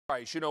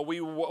price. You know,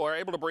 we were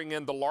able to bring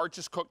in the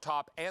largest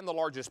cooktop and the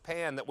largest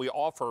pan that we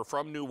offer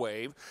from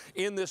Nuwave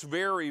in this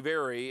very,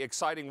 very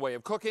exciting way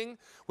of cooking.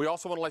 We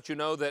also want to let you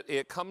know that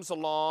it comes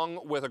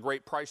along with a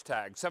great price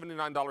tag,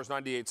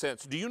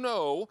 $79.98. Do you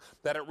know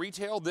that at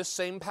retail, this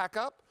same pack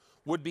up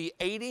would be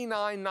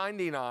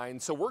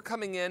 $89.99? So we're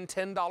coming in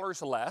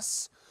 $10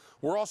 less.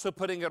 We're also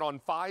putting it on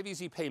 5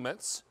 easy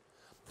payments.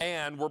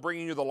 And we're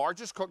bringing you the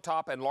largest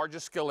cooktop and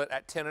largest skillet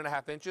at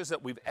 10.5 inches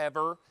that we've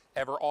ever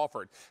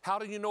offered. How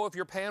do you know if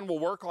your pan will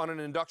work on an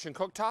induction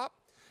cooktop?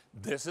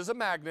 This is a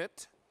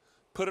magnet.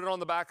 Put it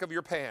on the back of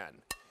your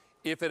pan.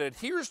 If it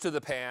adheres to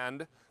the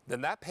pan,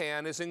 then that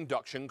pan is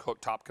induction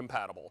cooktop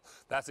compatible.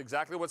 That's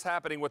exactly what's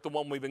happening with the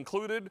one we've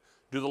included.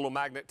 Do the little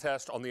magnet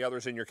test on the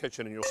others in your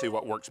kitchen and you'll see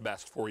what works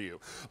best for you.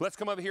 Let's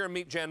come over here and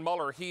meet Jan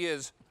Muller. He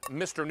is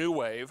Mr.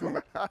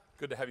 Nuwave.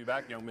 Good to have you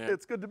back, young man.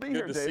 It's good to be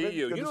here, David. Good to see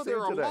you. Good you know,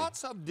 there are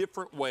lots of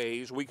different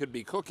ways we could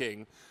be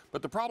cooking,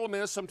 but the problem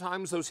is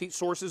sometimes those heat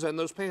sources and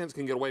those pans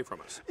can get away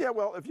from us. Yeah,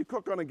 well, if you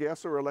cook on a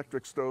gas or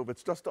electric stove,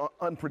 it's just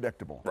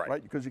unpredictable,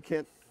 right? Because you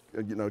can't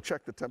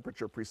check the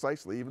temperature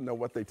precisely, even though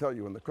what they tell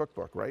you in the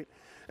cookbook, right?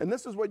 And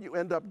this is what you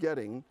end up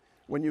getting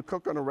when you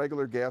cook on a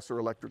regular gas or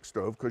electric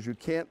stove, because you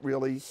can't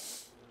really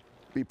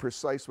be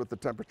precise with the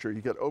temperature.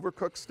 You get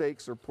overcooked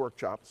steaks or pork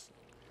chops.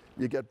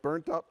 You get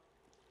burnt up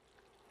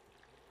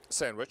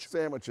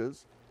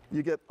sandwiches.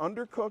 You get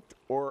undercooked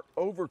or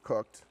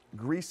overcooked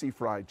greasy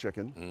fried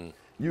chicken.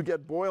 You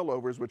get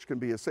boilovers, which can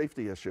be a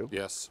safety issue.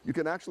 Yes. You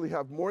can actually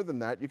have more than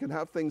that. You can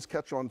have things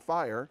catch on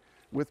fire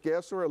with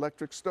gas or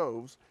electric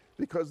stoves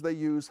because they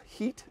use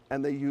heat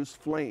and they use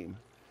flame,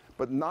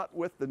 but not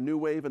with the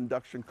Nuwave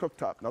induction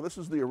cooktop. Now, this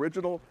is the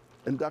original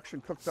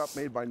induction cooktop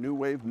made by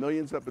Nuwave.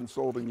 Millions have been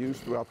sold and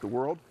used throughout the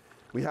world.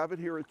 We have it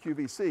here at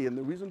QVC, and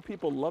the reason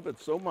people love it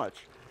so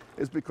much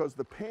is because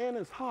the pan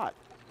is hot,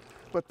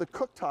 but the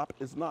cooktop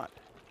is not.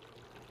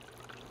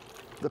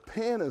 The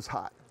pan is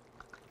hot.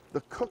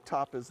 The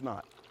cooktop is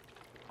not.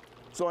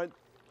 So I'm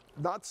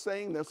not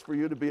saying this for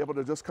you to be able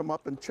to just come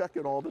up and check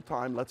it all the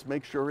time. Let's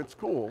make sure it's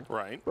cool.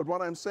 Right. But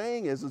what I'm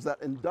saying is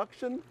that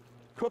induction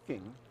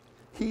cooking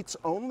heats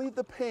only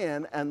the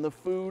pan and the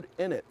food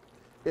in it.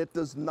 It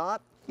does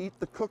not heat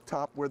the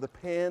cooktop where the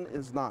pan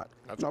is not.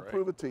 That's and I'll right.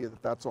 prove it to you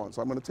that that's on.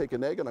 So I'm going to take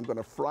an egg and I'm going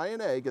to fry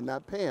an egg in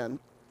that pan.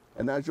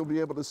 And as you'll be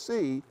able to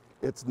see,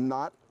 it's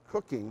not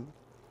cooking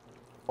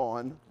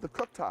on the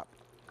cooktop.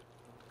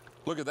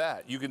 Look at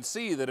that. You can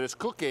see that it's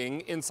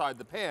cooking inside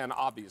the pan,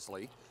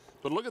 obviously,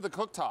 but look at the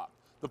cooktop.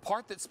 The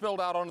part that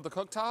spilled out onto the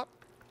cooktop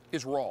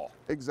is raw.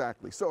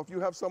 Exactly. So if you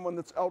have someone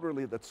that's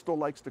elderly that still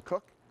likes to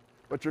cook,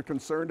 but you're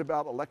concerned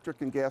about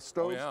electric and gas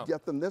stoves,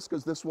 get them this,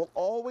 because this will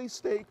always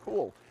stay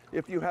cool.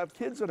 If you have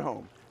kids at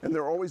home and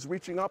they're always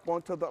reaching up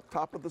onto the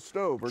top of the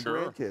stove, or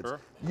grandkids,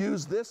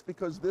 use this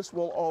because this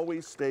will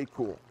always stay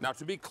cool. Now,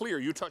 to be clear,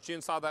 you touch the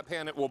inside of that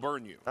pan, it will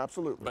burn you.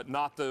 Absolutely. But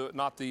not the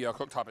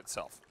cooktop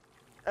itself.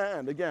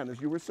 And again,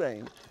 as you were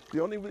saying, the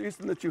only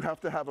reason that you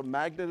have to have a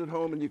magnet at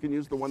home, and you can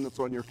use the one that's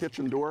on your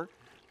kitchen door,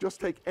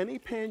 just take any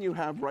pan you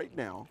have right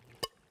now.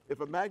 If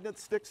a magnet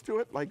sticks to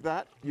it like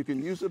that, you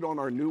can use it on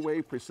our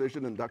Nuwave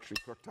Precision Induction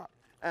Cooktop.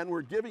 And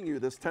we're giving you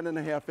this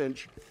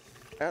 10.5-inch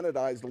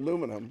anodized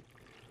aluminum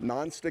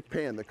non-stick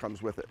pan that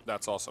comes with it.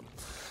 That's awesome.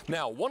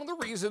 Now, one of the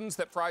reasons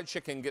that fried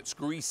chicken gets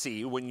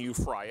greasy when you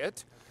fry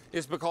it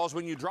is because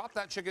when you drop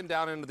that chicken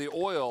down into the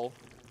oil,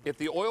 if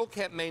the oil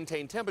can't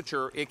maintain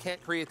temperature, it can't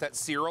create that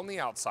sear on the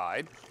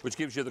outside, which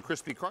gives you the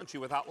crispy crunchy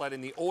without letting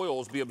the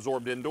oils be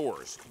absorbed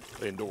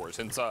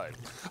inside.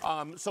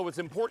 So it's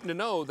important to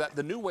know that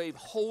the Nuwave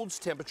holds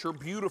temperature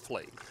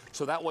beautifully.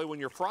 So that way when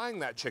you're frying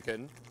that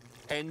chicken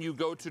and you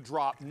go to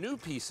drop new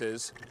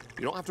pieces,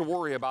 you don't have to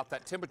worry about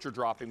that temperature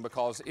dropping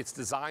because it's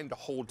designed to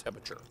hold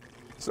temperature.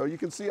 So you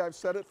can see I've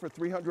set it for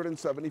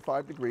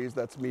 375 degrees,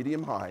 that's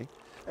medium high,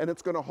 and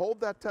it's going to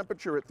hold that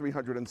temperature at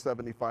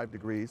 375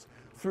 degrees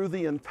through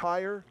the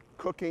entire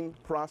cooking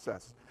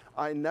process.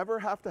 I never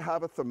have to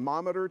have a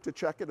thermometer to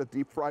check it, a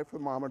deep fry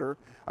thermometer.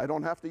 I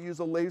don't have to use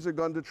a laser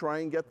gun to try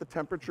and get the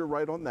temperature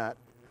right on that.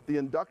 The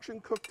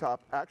induction cooktop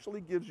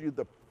actually gives you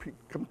the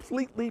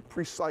completely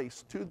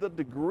precise, to the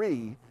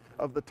degree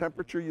of the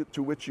temperature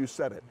to which you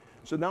set it.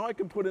 So now I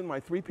can put in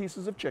my 3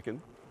 pieces of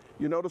chicken.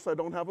 You notice I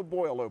don't have a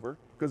boil over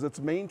because it's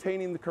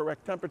maintaining the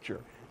correct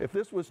temperature. If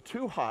this was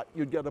too hot,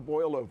 you'd get a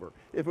boil over.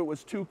 If it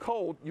was too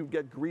cold, you'd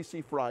get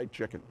greasy fried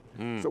chicken.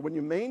 So when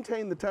you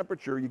maintain the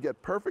temperature, you get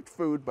perfect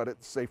food, but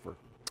it's safer.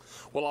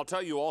 Well, I'll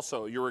tell you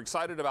also, you're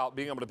excited about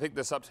being able to pick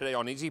this up today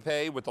on Easy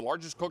Pay with the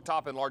largest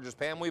cooktop and largest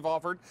pan we've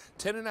offered,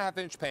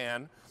 10.5-inch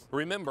pan.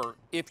 Remember,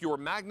 if your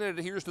magnet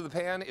adheres to the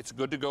pan, it's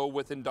good to go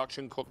with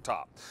induction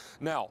cooktop.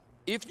 Now,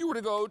 if you were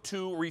to go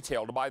to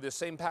retail to buy this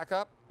same pack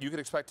up, you could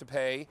expect to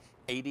pay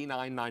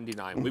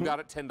 $89.99. We've got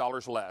it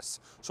 $10 less.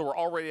 So we're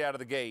already out of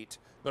the gate,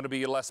 going to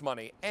be less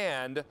money.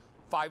 And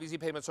 5 easy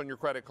payments on your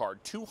credit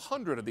card.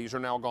 200 of these are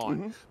now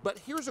gone. But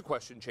here's a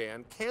question,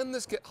 Chan. Can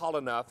this get hot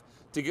enough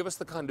to give us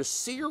the kind of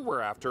sear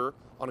we're after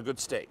on a good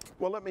steak?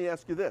 Well, let me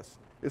ask you this.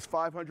 Is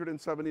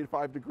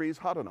 575 degrees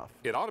hot enough?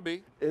 It ought to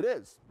be. It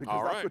is, because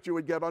All that's right. what you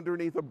would get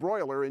underneath a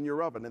broiler in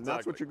your oven, and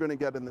that's what Exactly. you're going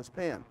to get in this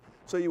pan.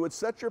 So you would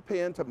set your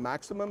pan to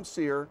maximum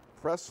sear,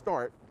 press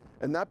start,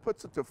 and that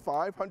puts it to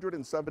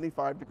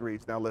 575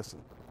 degrees. Now listen,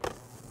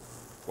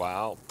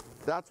 Wow.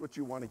 that's what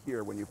you want to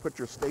hear when you put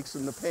your steaks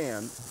in the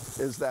pan,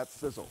 is that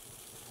sizzle.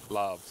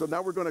 Love. So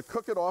now we're going to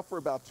cook it off for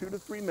about 2 to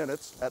 3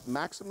 minutes at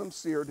maximum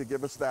sear to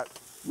give us that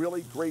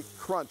really great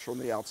crunch on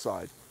the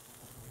outside.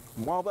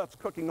 And while that's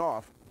cooking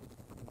off,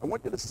 I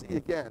want you to see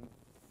again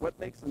what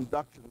makes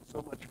induction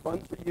so much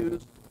fun to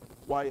use,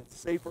 why it's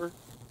safer,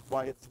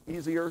 why it's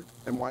easier,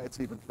 and why it's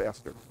even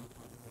faster.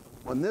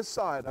 On this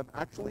side, I'm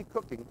actually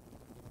cooking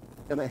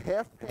in a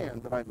half pan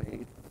that I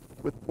made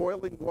with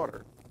boiling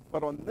water,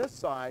 but on this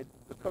side,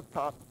 the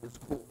cooktop is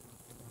cool.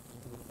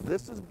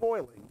 This is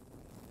boiling,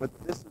 but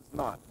this is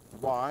not.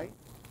 Why?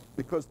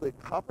 Because the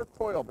copper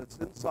coil that's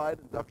inside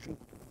Induction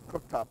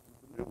Cooktop,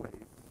 the Nuwave,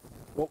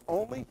 will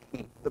only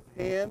heat the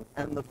pan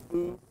and the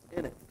food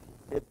in it.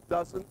 It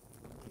doesn't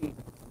heat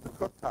the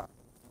cooktop.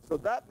 So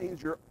that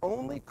means you're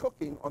only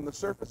cooking on the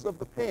surface of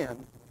the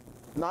pan,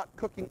 not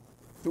cooking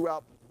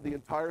throughout the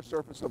entire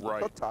surface of the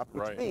Right, cooktop,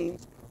 which right.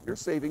 means you're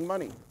saving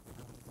money.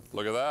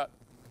 Look at that.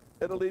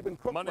 It'll even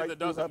cook Money right that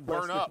through doesn't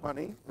burn plastic up.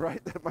 money,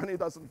 right? That money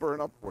doesn't burn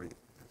up for you.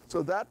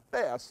 So that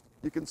fast,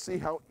 you can see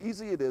how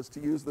easy it is to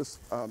use this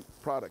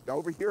product. Now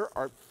over here,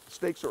 our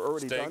steaks are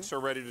already done. Steaks are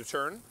ready to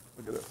turn.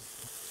 Look at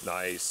this.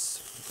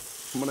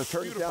 Nice. I'm going to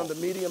turn it down to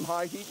Beautiful.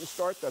 medium-high heat and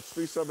start. That's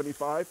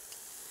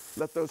 375.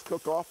 Let those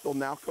cook off. They'll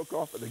now cook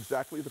off at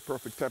exactly the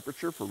perfect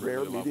temperature for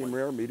Really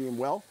rare, medium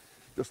well.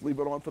 Just leave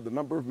it on for the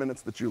number of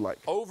minutes that you like.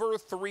 Over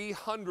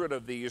 300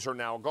 of these are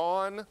now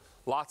gone.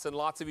 Lots and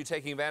lots of you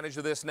taking advantage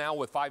of this now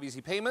with 5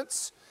 easy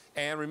payments.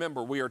 And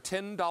remember, we are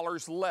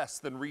 $10 less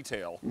than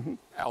retail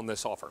on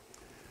this offer.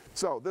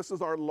 So this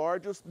is our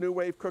largest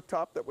Nuwave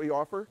cooktop that we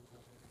offer.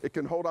 It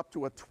can hold up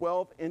to a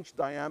 12-inch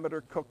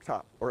diameter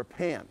cooktop or a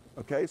pan,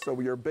 okay? So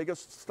your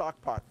biggest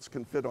stock pots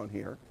can fit on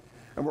here.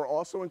 And we're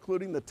also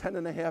including the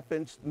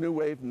 10.5-inch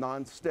Nuwave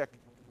non-stick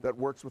that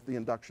works with the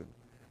induction.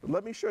 But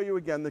let me show you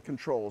again the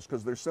controls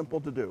because they're simple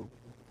to do.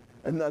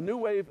 And the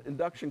Nuwave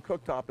induction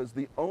cooktop is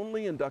the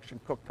only induction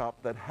cooktop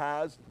that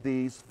has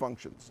these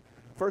functions.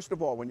 First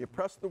of all, when you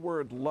press the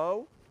word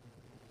low,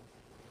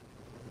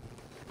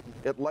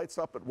 it lights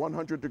up at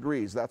 100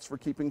 degrees. That's for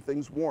keeping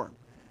things warm.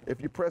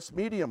 If you press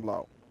medium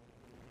low,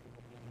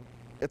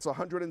 it's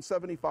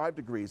 175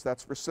 degrees.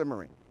 That's for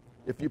simmering.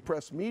 If you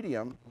press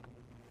medium,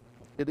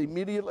 it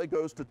immediately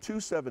goes to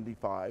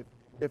 275.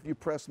 If you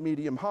press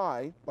medium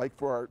high, like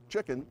for our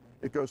chicken,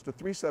 it goes to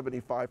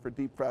 375 for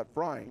deep fat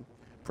frying.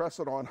 Press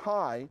it on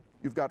high,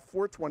 you've got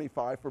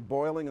 425 for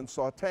boiling and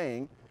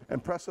sauteing,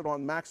 and press it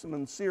on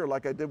maximum sear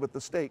like I did with the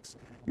steaks,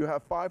 you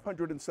have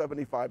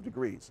 575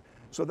 degrees.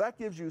 So that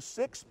gives you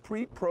 6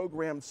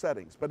 pre-programmed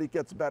settings, but it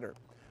gets better.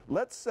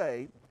 Let's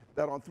say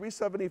that on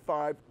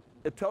 375,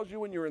 it tells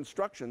you in your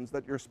instructions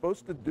that you're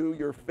supposed to do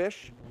your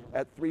fish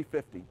at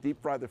 350,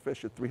 deep fry the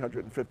fish at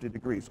 350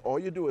 degrees. All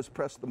you do is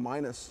press the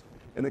minus,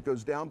 and it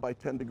goes down by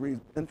 10 degree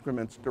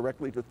increments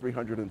directly to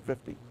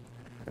 350.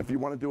 If you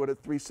want to do it at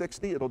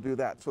 360, it'll do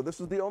that. So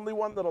this is the only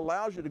one that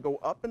allows you to go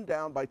up and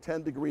down by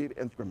 10 degree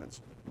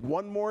increments.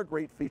 One more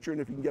great feature, and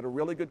if you can get a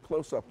really good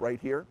close-up right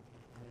here,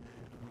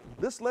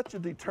 this lets you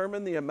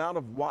determine the amount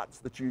of watts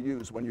that you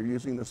use when you're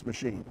using this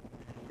machine.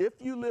 If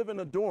you live in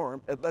a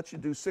dorm, it lets you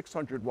do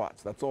 600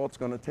 watts. That's all it's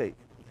going to take.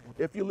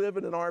 If you live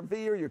in an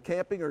RV or you're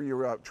camping or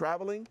you're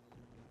traveling,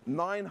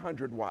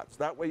 900 watts.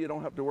 That way you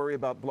don't have to worry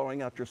about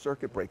blowing out your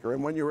circuit breaker.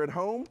 And when you're at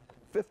home,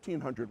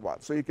 1500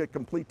 watts. So you get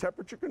complete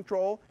temperature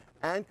control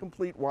and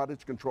complete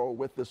wattage control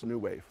with this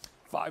Nuwave.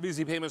 5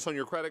 easy payments on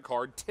your credit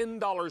card,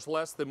 $10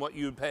 less than what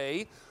you'd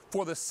pay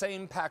for the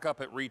same pack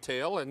up at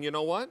retail. And you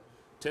know what?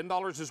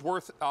 $10 is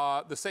worth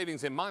the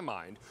savings in my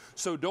mind.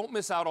 So don't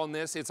miss out on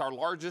this. It's our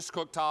largest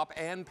cooktop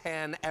and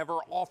pan ever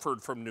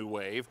offered from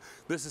Nuwave.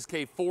 This is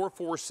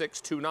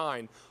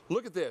K44629.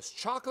 Look at this,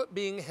 chocolate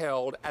being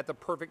held at the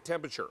perfect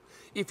temperature.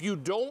 If you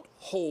don't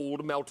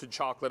hold melted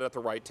chocolate at the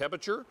right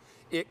temperature,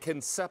 it can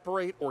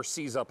separate or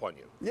seize up on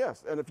you.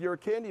 Yes, and if you're a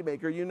candy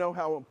maker, you know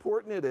how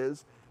important it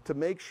is to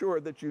make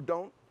sure that you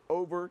don't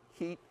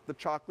overheat the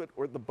chocolate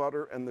or the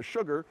butter and the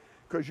sugar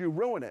because you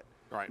ruin it.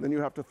 Right. Then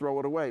you have to throw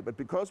it away. But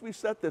because we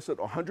set this at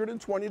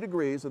 120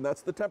 degrees, and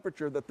that's the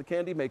temperature that the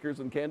candy makers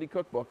and candy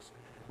cookbooks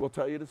will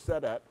tell you to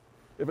set at.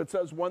 If it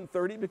says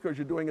 130 because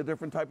you're doing a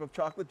different type of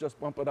chocolate, just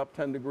bump it up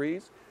 10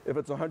 degrees. If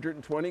it's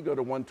 120, go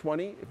to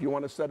 120. If you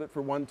want to set it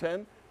for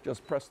 110,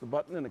 just press the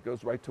button and it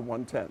goes right to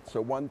 110.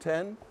 So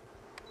 110,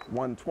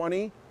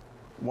 120,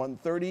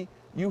 130.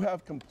 You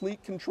have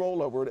complete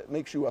control over it. It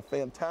makes you a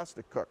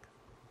fantastic cook.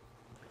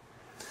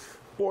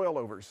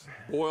 Boilovers.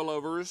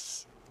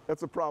 Boilovers.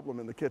 That's a problem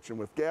in the kitchen.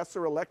 With gas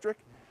or electric,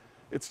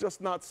 it's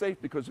just not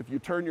safe because if you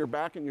turn your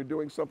back and you're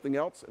doing something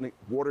else and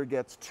water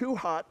gets too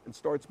hot and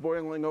starts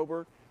boiling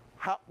over,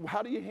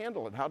 how do you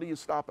handle it? How do you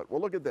stop it?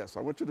 Well, look at this. I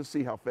want you to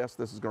see how fast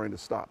this is going to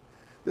stop.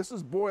 This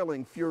is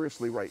boiling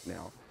furiously right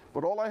now,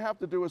 but all I have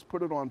to do is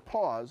put it on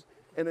pause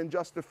And in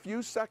just a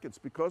few seconds,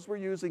 because we're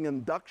using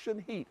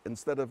induction heat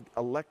instead of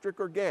electric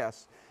or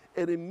gas,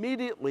 it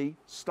immediately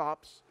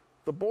stops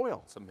the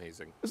boil. It's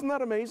amazing. Isn't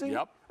that amazing?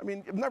 Yep. I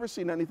mean, you've never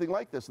seen anything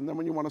like this. And then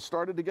when you want to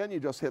start it again, you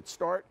just hit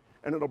start,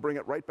 and it'll bring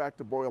it right back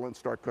to boil and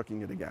start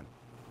cooking it again.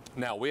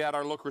 Now, we had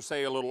our Le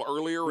Creuset a little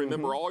earlier.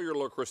 Remember, all your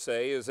Le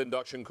Creuset is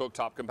induction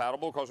cooktop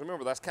compatible, because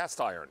remember, that's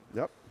cast iron.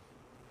 Yep.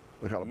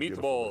 Look how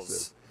beautiful this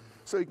is.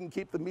 So you can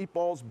keep the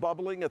meatballs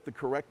bubbling at the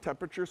correct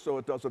temperature so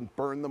it doesn't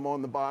burn them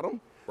on the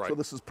bottom. Right. So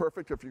this is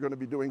perfect if you're going to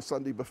be doing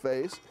Sunday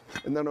buffets.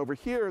 And then over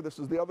here, this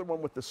is the other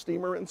one with the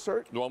steamer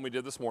insert. The one we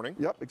did this morning.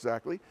 Yep,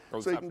 exactly.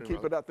 So you can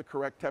keep it at the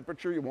correct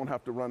temperature. You won't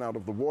have to run out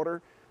of the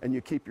water. And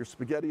you keep your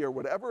spaghetti or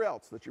whatever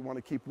else that you want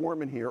to keep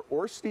warm in here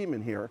or steam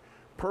in here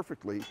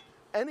perfectly.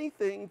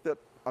 Anything that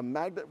a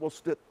magnet will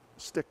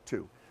stick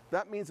to.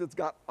 That means it's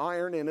got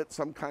iron in it,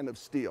 some kind of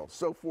steel.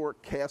 So for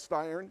cast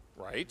iron,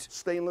 right,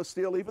 stainless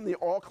steel, even the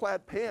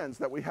all-clad pans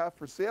that we have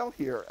for sale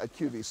here at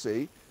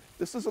QVC,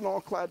 this is an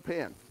all-clad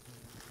pan.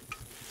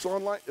 It's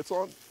online,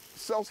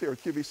 sells here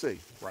at QVC.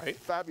 Right.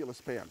 Fabulous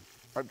pan.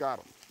 I've got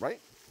them, right?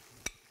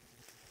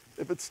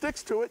 If it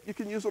sticks to it, you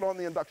can use it on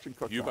the induction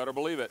cooktop. You better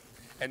believe it.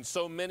 And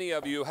so many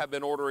of you have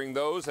been ordering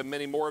those, and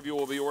many more of you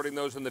will be ordering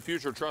those in the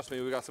future. Trust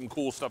me, we've got some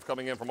cool stuff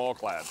coming in from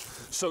All-Clad.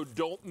 So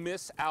don't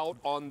miss out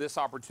on this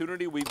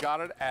opportunity. We've got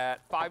it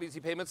at 5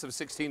 easy payments of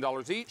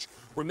 $16 each.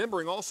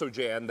 Remembering also,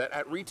 Jan, that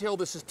at retail,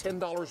 this is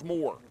 $10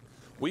 more.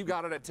 We've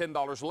got it at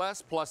 $10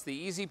 less, plus the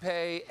easy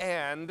pay,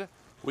 and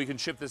we can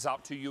ship this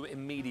out to you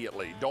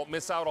immediately. Don't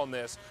miss out on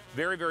this.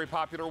 Very, very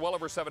popular. Well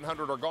over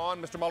 700 are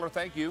gone. Mr. Muller,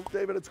 thank you.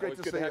 David, it's great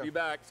to see you. Good to have you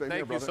back.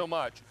 Thank you so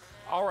much.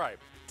 All right.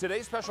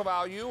 Today's special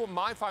value,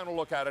 my final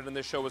look at it in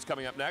this show is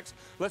coming up next.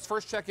 Let's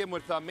first check in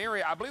with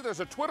Mary. I believe there's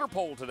a Twitter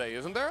poll today,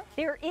 isn't there?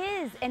 There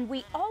is, and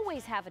we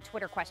always have a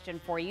Twitter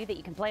question for you that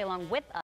you can play along with us.